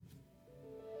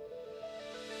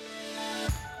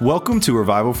Welcome to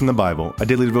Revival from the Bible, a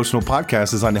daily devotional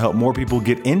podcast designed to help more people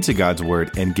get into God's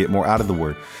Word and get more out of the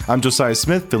Word. I'm Josiah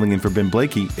Smith, filling in for Ben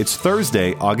Blakey. It's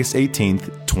Thursday, August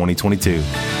 18th, 2022.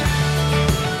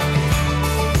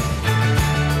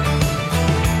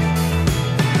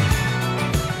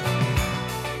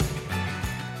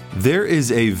 There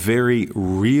is a very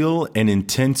real and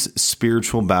intense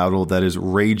spiritual battle that is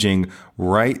raging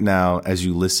right now as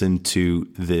you listen to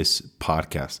this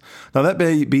podcast. Now, that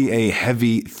may be a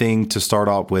heavy thing to start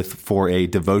off with for a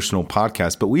devotional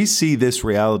podcast, but we see this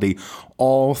reality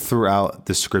all throughout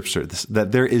the scripture,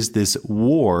 that there is this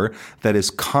war that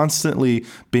is constantly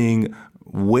being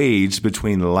waged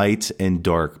between light and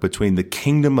dark, between the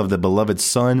kingdom of the beloved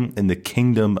Son and the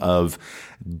kingdom of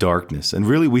darkness. And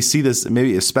really, we see this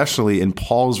maybe especially in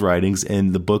Paul's writings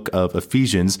in the book of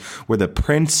Ephesians, where the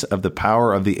prince of the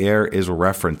power of the air is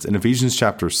referenced. In Ephesians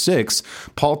chapter 6,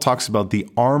 Paul talks about the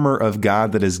armor of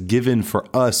God that is given for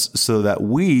us so that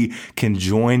we can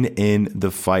join in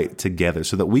the fight together,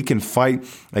 so that we can fight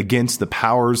against the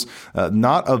powers,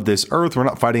 not of this earth. We're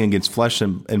not fighting against flesh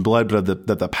and blood, but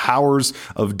of the powers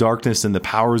of darkness and the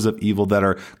powers of evil that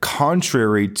are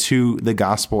contrary to the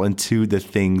gospel and to the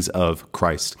things of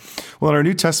Christ. Well, in our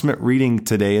New Testament reading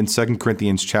today in 2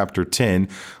 Corinthians chapter 10,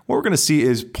 what we're going to see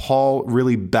is Paul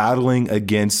really battling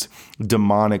against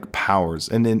demonic powers.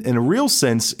 And in a real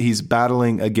sense, he's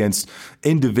battling against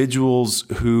individuals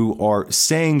who are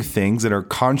saying things that are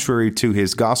contrary to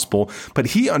his gospel. But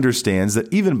he understands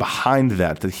that even behind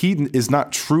that he is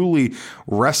not truly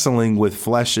wrestling with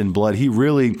flesh and blood. He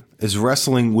really is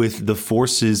wrestling with the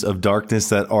forces of darkness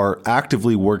that are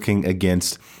actively working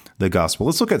against the gospel.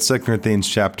 Let's look at 2 Corinthians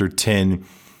chapter 10,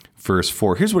 verse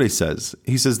 4. Here's what he says.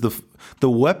 He says, the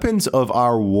weapons of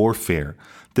our warfare,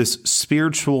 this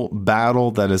spiritual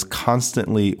battle that is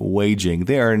constantly waging,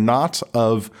 they are not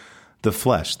of the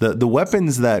flesh. The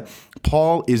weapons that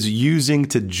Paul is using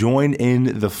to join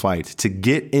in the fight, to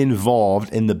get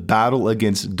involved in the battle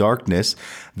against darkness,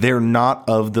 they're not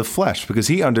of the flesh, because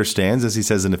he understands, as he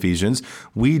says in Ephesians,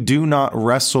 we do not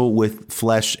wrestle with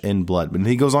flesh and blood. And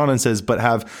he goes on and says, but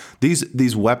have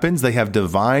these weapons, they have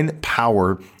divine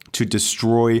power to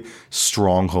destroy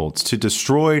strongholds, to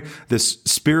destroy this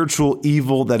spiritual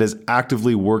evil that is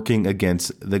actively working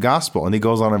against the gospel. And he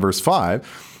goes on in verse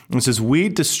 5. It says, we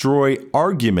destroy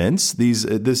arguments. This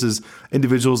is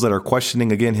individuals that are questioning,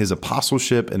 again, his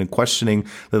apostleship and questioning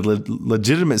the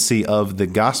legitimacy of the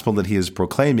gospel that he is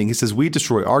proclaiming. He says, we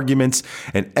destroy arguments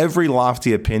and every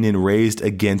lofty opinion raised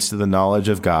against the knowledge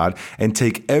of God, and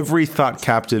take every thought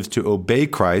captive to obey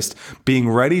Christ, being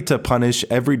ready to punish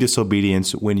every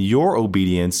disobedience when your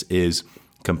obedience is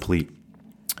complete.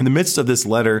 In the midst of this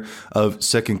letter of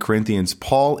 2 Corinthians,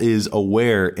 Paul is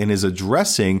aware and is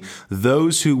addressing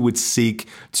those who would seek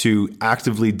to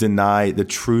actively deny the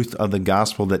truth of the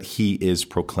gospel that he is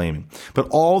proclaiming. But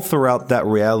all throughout that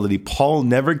reality, Paul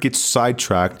never gets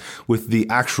sidetracked with the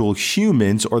actual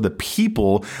humans or the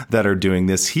people that are doing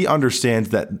this. He understands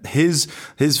that his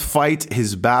fight,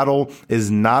 his battle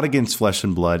is not against flesh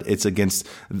and blood. It's against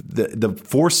the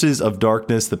forces of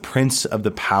darkness, the prince of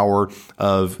the power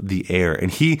of the air. And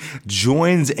he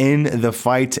joins in the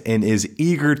fight and is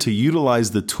eager to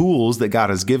utilize the tools that God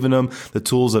has given him, the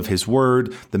tools of his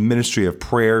word, the ministry of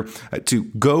prayer, to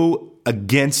go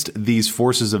against these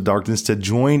forces of darkness, to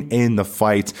join in the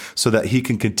fight so that he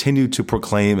can continue to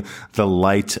proclaim the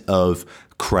light of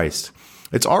Christ.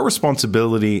 It's our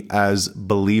responsibility as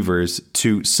believers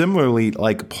to, similarly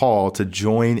like Paul, to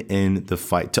join in the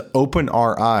fight, to open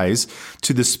our eyes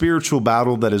to the spiritual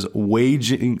battle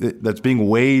that's being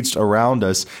waged around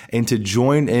us, and to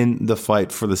join in the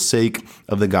fight for the sake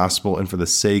of the gospel and for the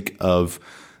sake of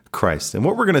Christ. And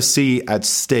what we're going to see at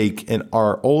stake in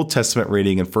our Old Testament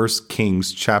reading in 1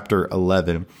 Kings chapter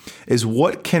 11 is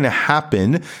what can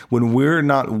happen when we're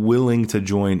not willing to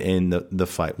join in the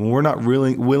fight, when we're not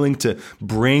really willing to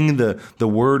bring the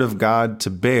word of God to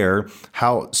bear,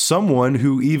 how someone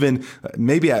who even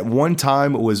maybe at one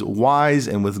time was wise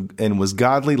and was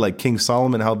godly, like King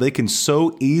Solomon, how they can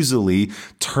so easily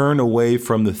turn away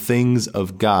from the things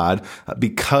of God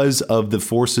because of the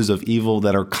forces of evil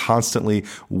that are constantly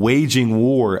waging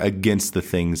war against the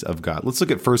things of God. Let's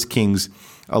look at 1 Kings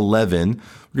 11.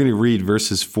 We're going to read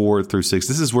verses 4 through 6.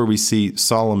 This is where we see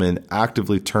Solomon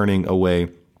actively turning away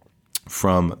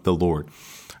from the Lord.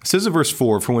 It says in verse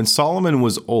 4, for when Solomon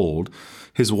was old,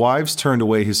 his wives turned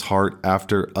away his heart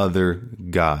after other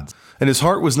gods. And his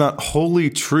heart was not wholly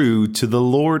true to the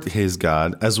Lord his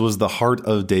God, as was the heart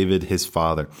of David his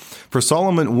father. For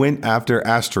Solomon went after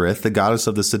Ashtoreth, the goddess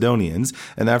of the Sidonians,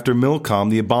 and after Milcom,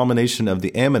 the abomination of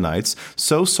the Ammonites.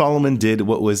 So Solomon did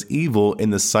what was evil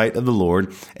in the sight of the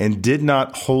Lord, and did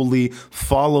not wholly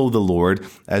follow the Lord,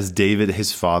 as David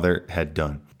his father had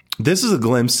done. This is a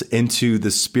glimpse into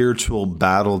the spiritual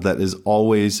battle that is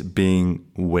always being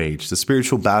waged, the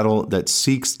spiritual battle that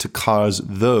seeks to cause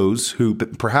those who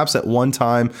perhaps at one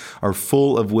time are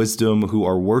full of wisdom, who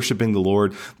are worshiping the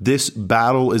Lord. This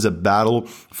battle is a battle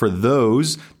for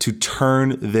those to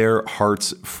turn their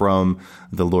hearts from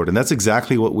the Lord. And that's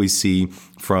exactly what we see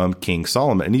from King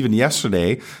Solomon. And even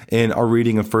yesterday in our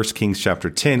reading of 1 Kings chapter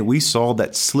 10, we saw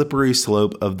that slippery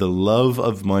slope of the love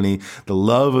of money, the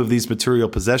love of these material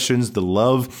possessions, the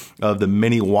love of the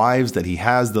many wives that he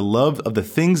has, the love of the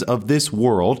things of this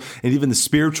world, and even the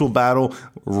spiritual battle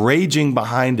raging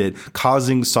behind it,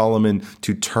 causing Solomon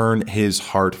to turn his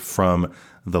heart from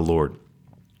the Lord.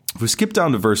 If we skip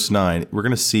down to verse 9, we're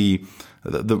going to see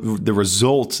the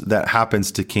result that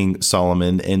happens to King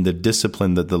Solomon and the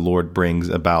discipline that the Lord brings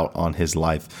about on his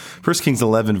life. 1 Kings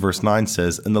 11 verse 9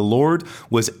 says, "And the Lord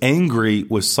was angry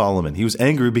with Solomon." He was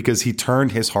angry because he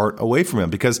turned his heart away from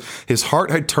him, because his heart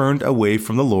had turned away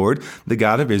from the Lord, the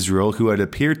God of Israel, who had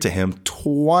appeared to him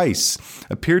twice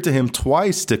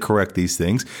to correct these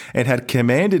things, and had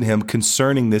commanded him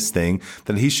concerning this thing,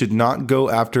 that he should not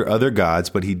go after other gods,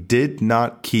 but he did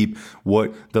not keep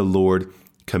what the Lord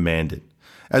commanded.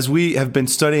 As we have been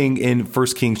studying in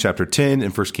 1 Kings chapter 10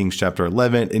 and 1 Kings chapter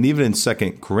 11, and even in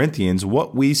 2 Corinthians,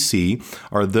 what we see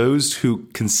are those who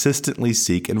consistently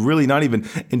seek, and really not even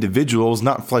individuals,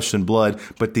 not flesh and blood,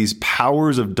 but these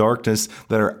powers of darkness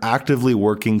that are actively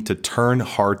working to turn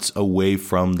hearts away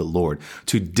from the Lord,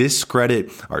 to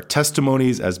discredit our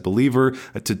testimonies as believer,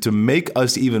 to make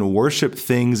us even worship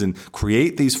things and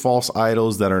create these false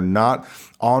idols that are not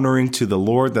honoring to the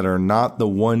Lord, that are not the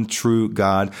one true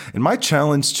God. And my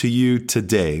challenge to you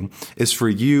today is for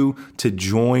you to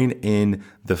join in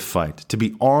the fight, to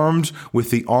be armed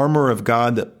with the armor of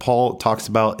God that Paul talks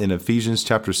about in Ephesians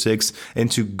chapter 6,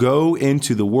 and to go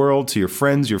into the world, to your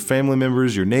friends, your family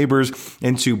members, your neighbors,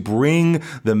 and to bring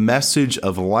the message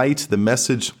of light, the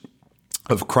message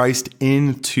of Christ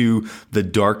into the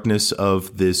darkness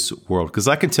of this world. Because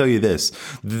I can tell you this,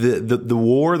 the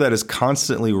war that is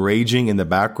constantly raging in the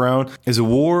background is a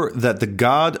war that the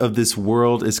God of this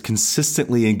world is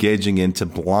consistently engaging in to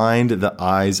blind the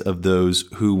eyes of those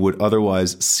who would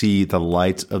otherwise see the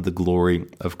light of the glory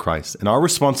of Christ. And our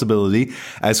responsibility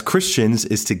as Christians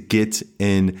is to get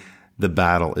in the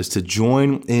battle, is to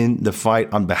join in the fight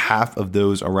on behalf of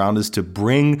those around us, to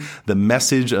bring the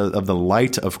message of the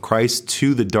light of Christ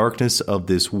to the darkness of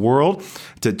this world,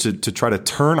 to try to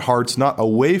turn hearts not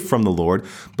away from the Lord,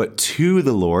 but to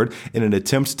the Lord in an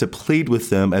attempt to plead with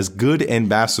them as good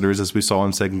ambassadors, as we saw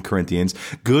in 2 Corinthians,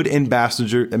 good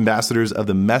ambassadors of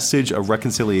the message of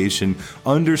reconciliation,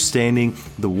 understanding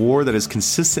the war that is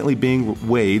consistently being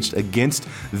waged against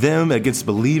them, against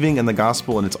believing in the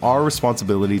gospel. And it's our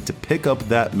responsibility to pick up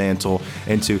that mantle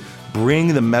and to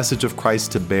bring the message of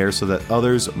Christ to bear so that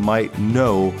others might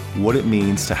know what it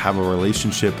means to have a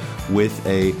relationship with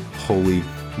a holy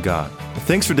God.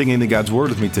 Thanks for digging into God's Word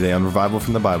with me today on Revival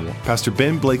from the Bible. Pastor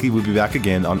Ben Blakey will be back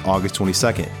again on August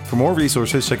 22nd. For more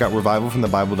resources, check out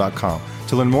revivalfromthebible.com.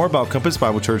 To learn more about Compass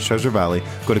Bible Church Treasure Valley,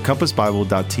 go to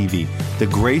compassbible.tv. The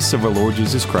grace of our Lord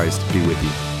Jesus Christ be with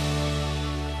you.